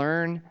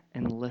 learn,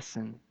 and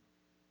listen.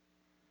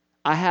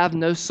 I have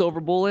no silver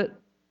bullet.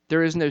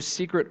 There is no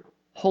secret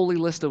holy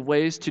list of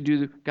ways to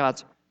do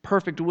God's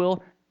perfect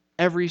will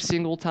every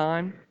single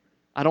time.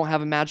 I don't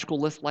have a magical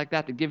list like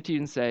that to give to you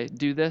and say,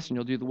 do this and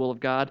you'll do the will of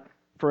God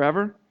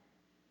forever.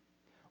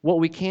 What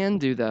we can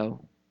do,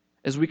 though,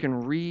 is we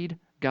can read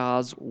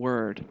God's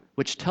word,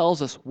 which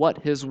tells us what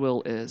his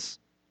will is.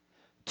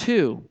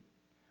 2,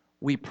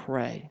 we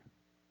pray.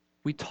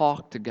 We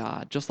talk to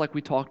God, just like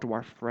we talk to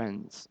our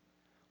friends.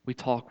 We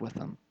talk with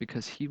him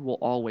because he will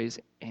always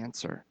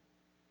answer.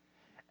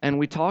 And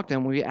we talk to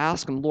him, we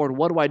ask him, Lord,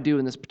 what do I do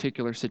in this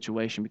particular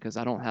situation? Because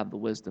I don't have the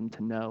wisdom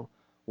to know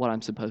what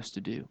I'm supposed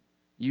to do.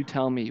 You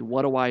tell me,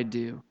 what do I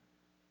do?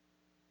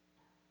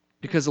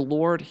 Because the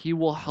Lord, he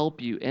will help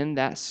you in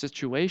that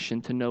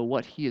situation to know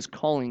what he is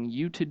calling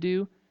you to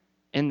do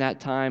in that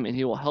time, and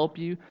he will help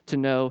you to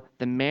know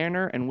the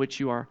manner in which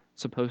you are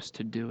supposed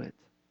to do it.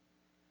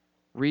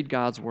 Read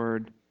God's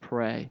word,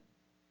 pray,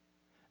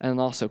 and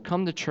also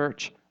come to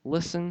church,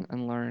 listen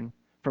and learn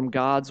from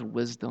God's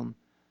wisdom,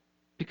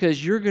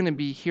 because you're going to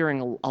be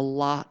hearing a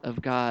lot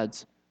of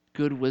God's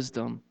good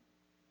wisdom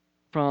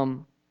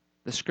from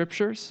the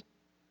scriptures,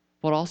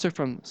 but also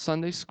from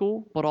Sunday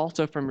school, but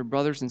also from your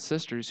brothers and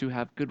sisters who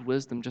have good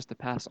wisdom just to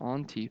pass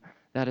on to you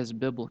that is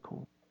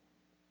biblical.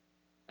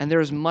 And there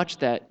is much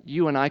that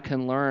you and I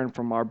can learn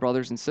from our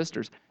brothers and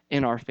sisters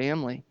in our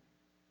family,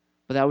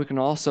 but that we can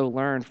also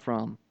learn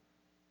from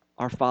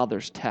our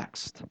Father's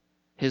text,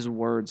 his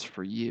words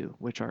for you,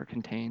 which are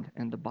contained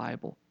in the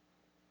Bible.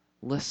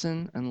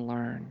 Listen and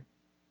learn.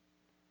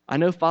 I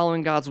know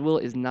following God's will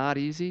is not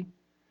easy,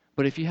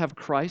 but if you have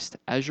Christ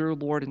as your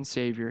Lord and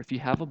Savior, if you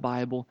have a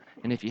Bible,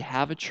 and if you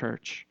have a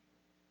church,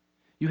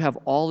 you have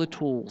all the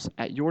tools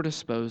at your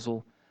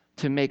disposal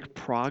to make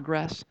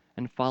progress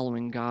in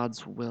following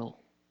God's will.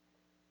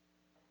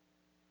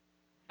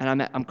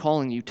 And I'm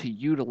calling you to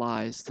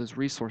utilize those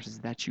resources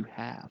that you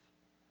have.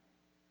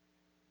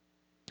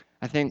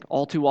 I think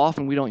all too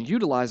often we don't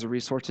utilize the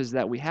resources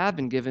that we have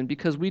been given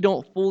because we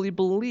don't fully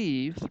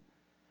believe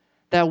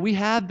that we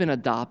have been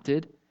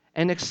adopted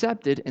and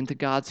accepted into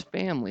God's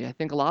family. I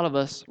think a lot of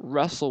us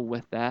wrestle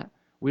with that.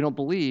 We don't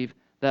believe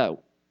that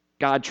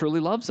God truly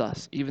loves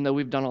us, even though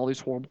we've done all these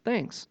horrible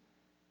things.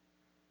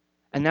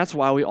 And that's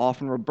why we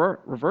often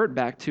revert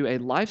back to a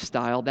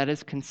lifestyle that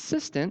is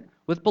consistent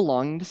with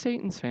belonging to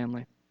Satan's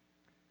family.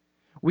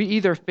 We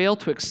either fail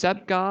to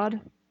accept God,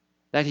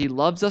 that he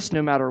loves us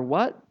no matter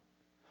what,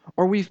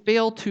 or we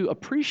fail to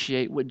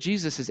appreciate what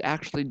Jesus has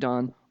actually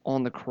done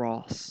on the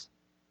cross.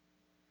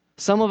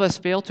 Some of us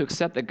fail to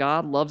accept that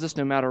God loves us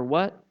no matter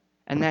what,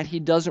 and that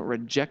he doesn't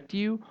reject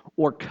you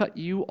or cut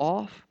you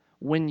off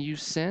when you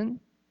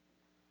sin.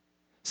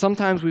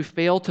 Sometimes we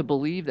fail to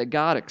believe that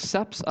God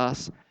accepts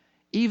us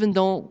even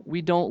though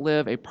we don't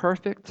live a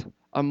perfect,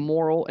 a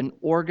moral, and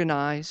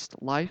organized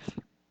life.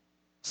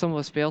 Some of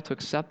us fail to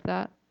accept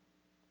that,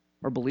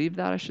 or believe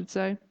that, I should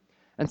say.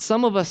 And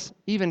some of us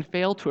even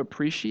fail to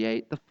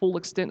appreciate the full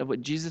extent of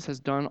what Jesus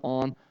has done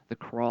on the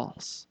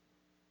cross.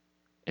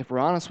 If we're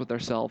honest with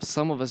ourselves,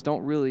 some of us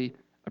don't really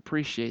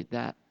appreciate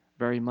that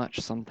very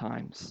much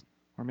sometimes,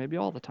 or maybe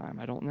all the time,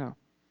 I don't know.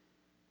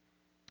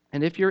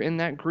 And if you're in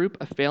that group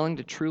of failing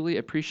to truly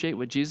appreciate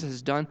what Jesus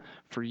has done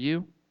for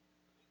you,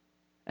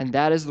 and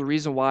that is the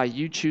reason why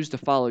you choose to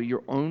follow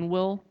your own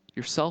will,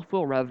 your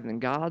self-will, rather than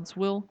God's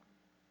will,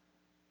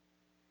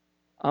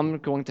 I'm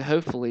going to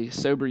hopefully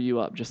sober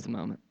you up just a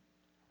moment.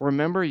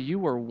 Remember, you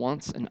were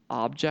once an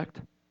object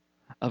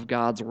of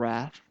God's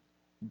wrath,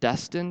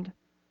 destined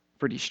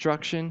for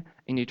destruction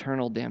and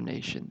eternal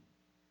damnation.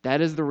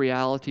 That is the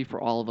reality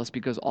for all of us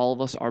because all of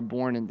us are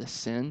born into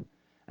sin,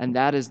 and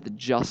that is the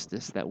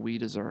justice that we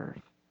deserve.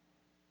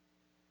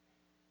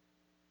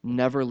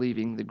 Never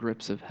leaving the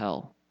grips of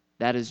hell.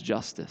 That is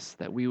justice,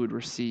 that we would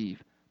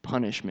receive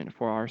punishment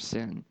for our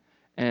sin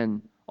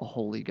in a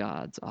holy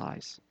God's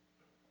eyes.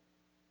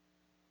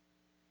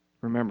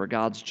 Remember,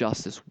 God's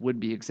justice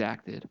would be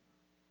exacted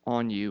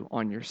on you,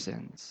 on your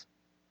sins.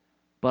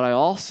 But I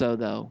also,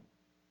 though,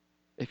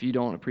 if you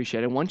don't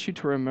appreciate it, I want you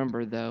to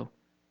remember, though,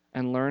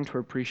 and learn to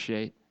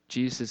appreciate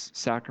Jesus'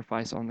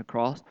 sacrifice on the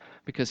cross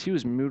because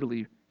he's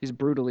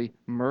brutally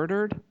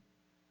murdered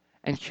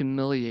and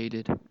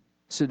humiliated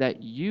so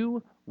that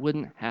you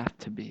wouldn't have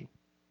to be.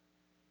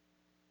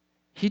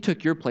 He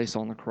took your place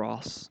on the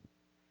cross,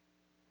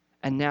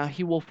 and now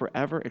he will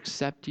forever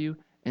accept you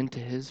into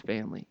his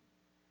family.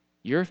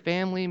 Your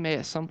family may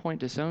at some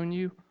point disown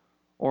you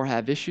or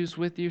have issues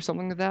with you,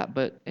 something like that,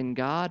 but in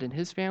God and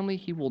his family,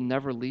 he will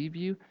never leave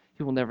you.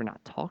 He will never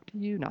not talk to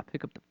you, not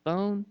pick up the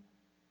phone.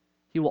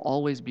 He will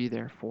always be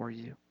there for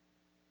you.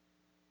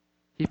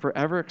 He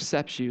forever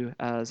accepts you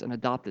as an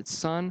adopted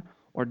son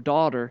or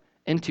daughter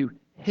into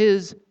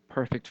his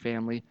perfect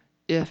family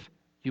if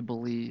you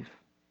believe.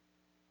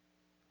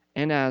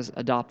 And as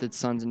adopted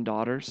sons and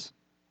daughters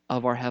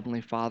of our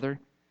Heavenly Father,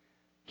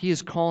 he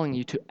is calling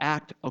you to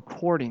act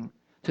according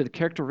to the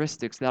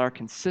characteristics that are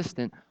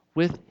consistent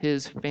with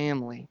his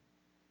family.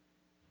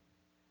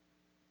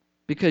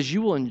 Because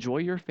you will enjoy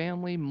your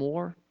family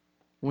more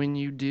when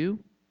you do,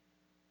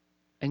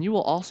 and you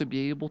will also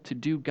be able to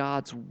do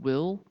God's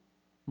will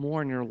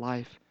more in your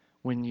life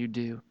when you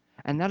do.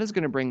 And that is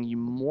going to bring you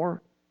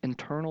more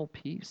internal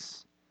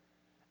peace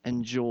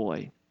and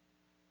joy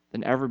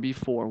than ever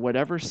before.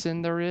 Whatever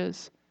sin there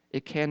is,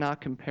 it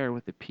cannot compare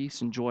with the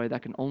peace and joy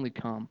that can only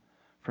come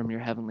from your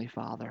Heavenly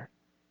Father.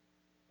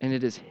 And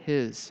it is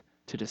his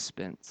to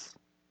dispense.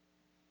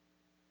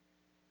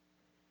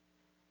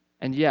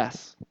 And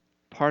yes,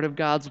 part of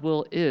God's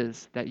will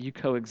is that you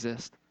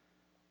coexist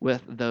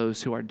with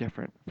those who are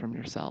different from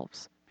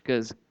yourselves,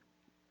 because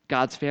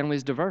God's family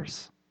is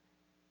diverse,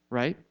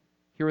 right?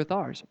 Here with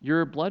ours,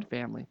 your blood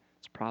family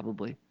is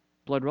probably,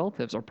 blood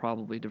relatives are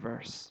probably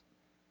diverse.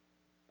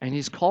 And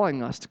he's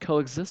calling us to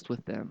coexist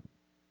with them.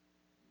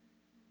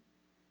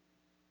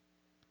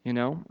 You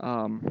know,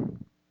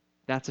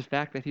 that's a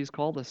fact that he's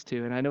called us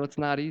to. And I know it's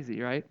not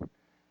easy, right?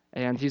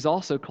 And he's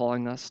also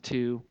calling us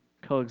to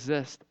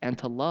coexist and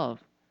to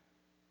love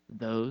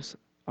those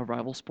of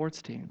rival sports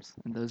teams.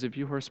 And those of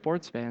you who are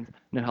sports fans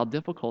know how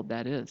difficult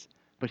that is.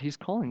 But he's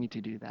calling you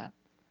to do that.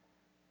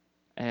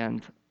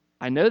 And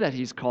I know that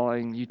he's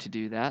calling you to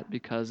do that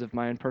because of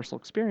my own personal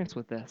experience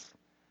with this.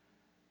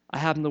 I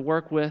happen to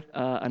work with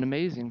an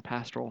amazing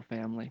pastoral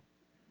family.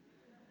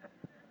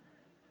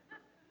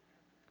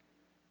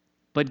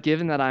 But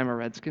given that I'm a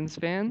Redskins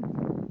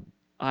fan,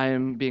 I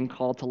am being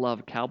called to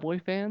love a Cowboy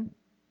fan,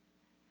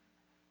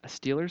 a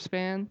Steelers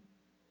fan,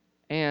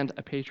 and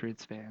a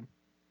Patriots fan.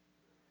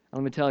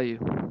 And let me tell you,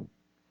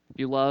 if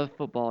you love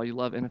football, you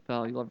love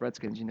NFL, you love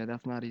Redskins, you know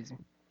that's not easy.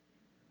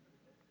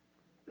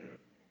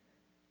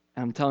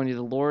 And I'm telling you,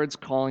 the Lord's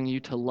calling you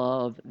to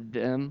love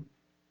them,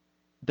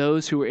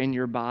 those who are in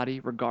your body,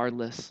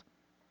 regardless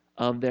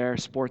of their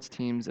sports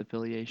teams'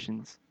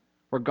 affiliations,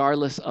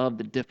 regardless of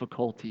the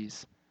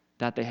difficulties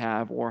that they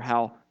have or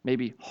how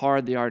maybe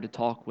hard they are to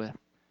talk with.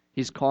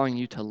 He's calling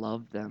you to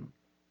love them.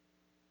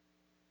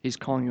 He's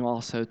calling you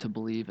also to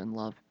believe and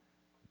love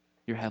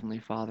your Heavenly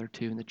Father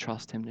too, and to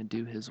trust him to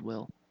do his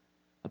will.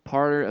 A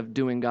part of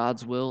doing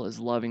God's will is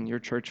loving your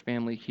church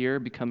family here,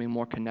 becoming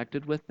more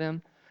connected with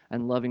them,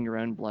 and loving your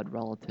own blood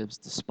relatives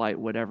despite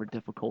whatever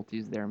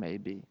difficulties there may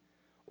be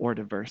or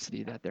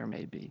diversity that there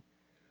may be.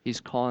 He's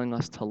calling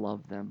us to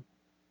love them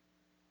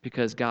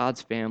because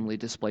God's family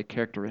display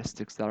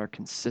characteristics that are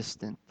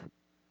consistent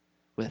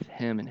with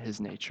him and his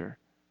nature.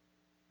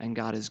 And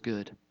God is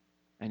good,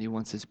 and he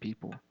wants his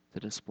people to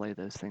display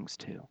those things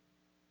too.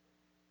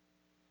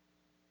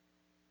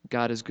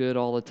 God is good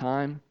all the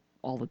time,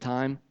 all the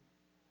time.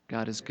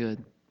 God is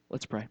good.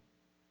 Let's pray.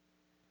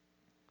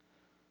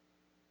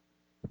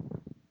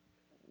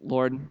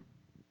 Lord,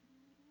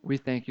 we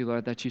thank you,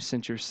 Lord, that you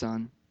sent your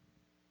Son,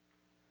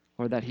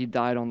 Lord, that he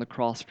died on the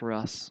cross for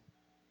us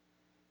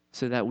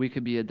so that we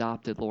could be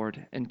adopted,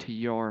 Lord, into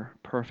your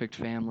perfect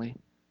family.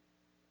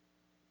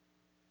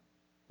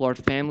 Lord,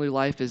 family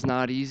life is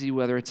not easy,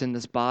 whether it's in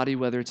this body,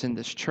 whether it's in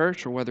this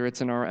church, or whether it's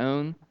in our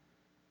own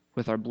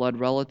with our blood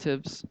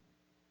relatives.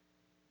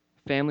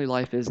 Family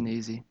life isn't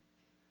easy.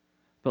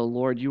 But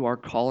Lord, you are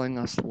calling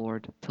us,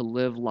 Lord, to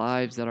live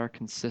lives that are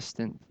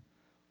consistent,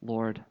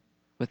 Lord,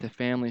 with the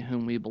family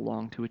whom we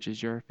belong to, which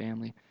is your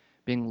family,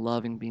 being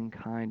loving, being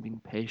kind,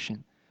 being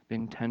patient,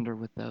 being tender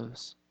with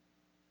those.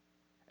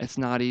 It's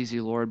not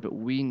easy, Lord, but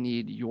we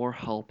need your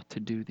help to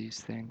do these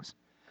things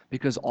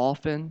because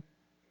often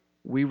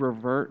we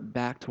revert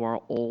back to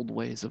our old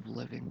ways of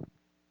living.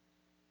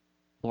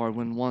 Lord,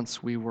 when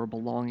once we were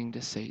belonging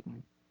to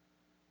Satan.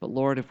 But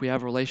Lord, if we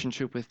have a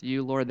relationship with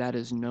you, Lord, that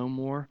is no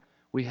more.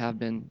 We have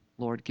been,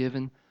 Lord,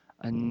 given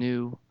a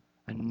new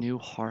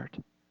heart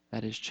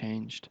that is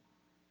changed.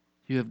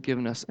 You have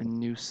given us a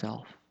new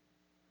self,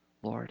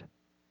 Lord.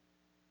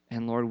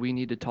 And Lord, we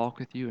need to talk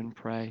with you and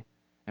pray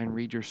and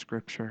read your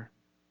scripture,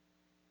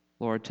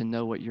 Lord, to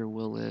know what your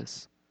will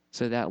is,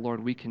 so that,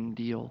 Lord, we can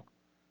deal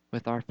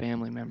with our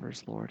family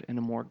members, Lord, in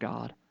a more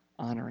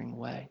God-honoring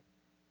way.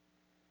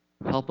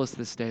 Help us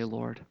this day,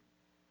 Lord.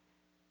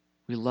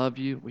 We love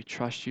you, we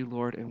trust you,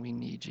 Lord, and we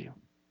need you.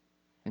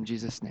 In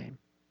Jesus' name,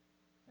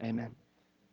 amen.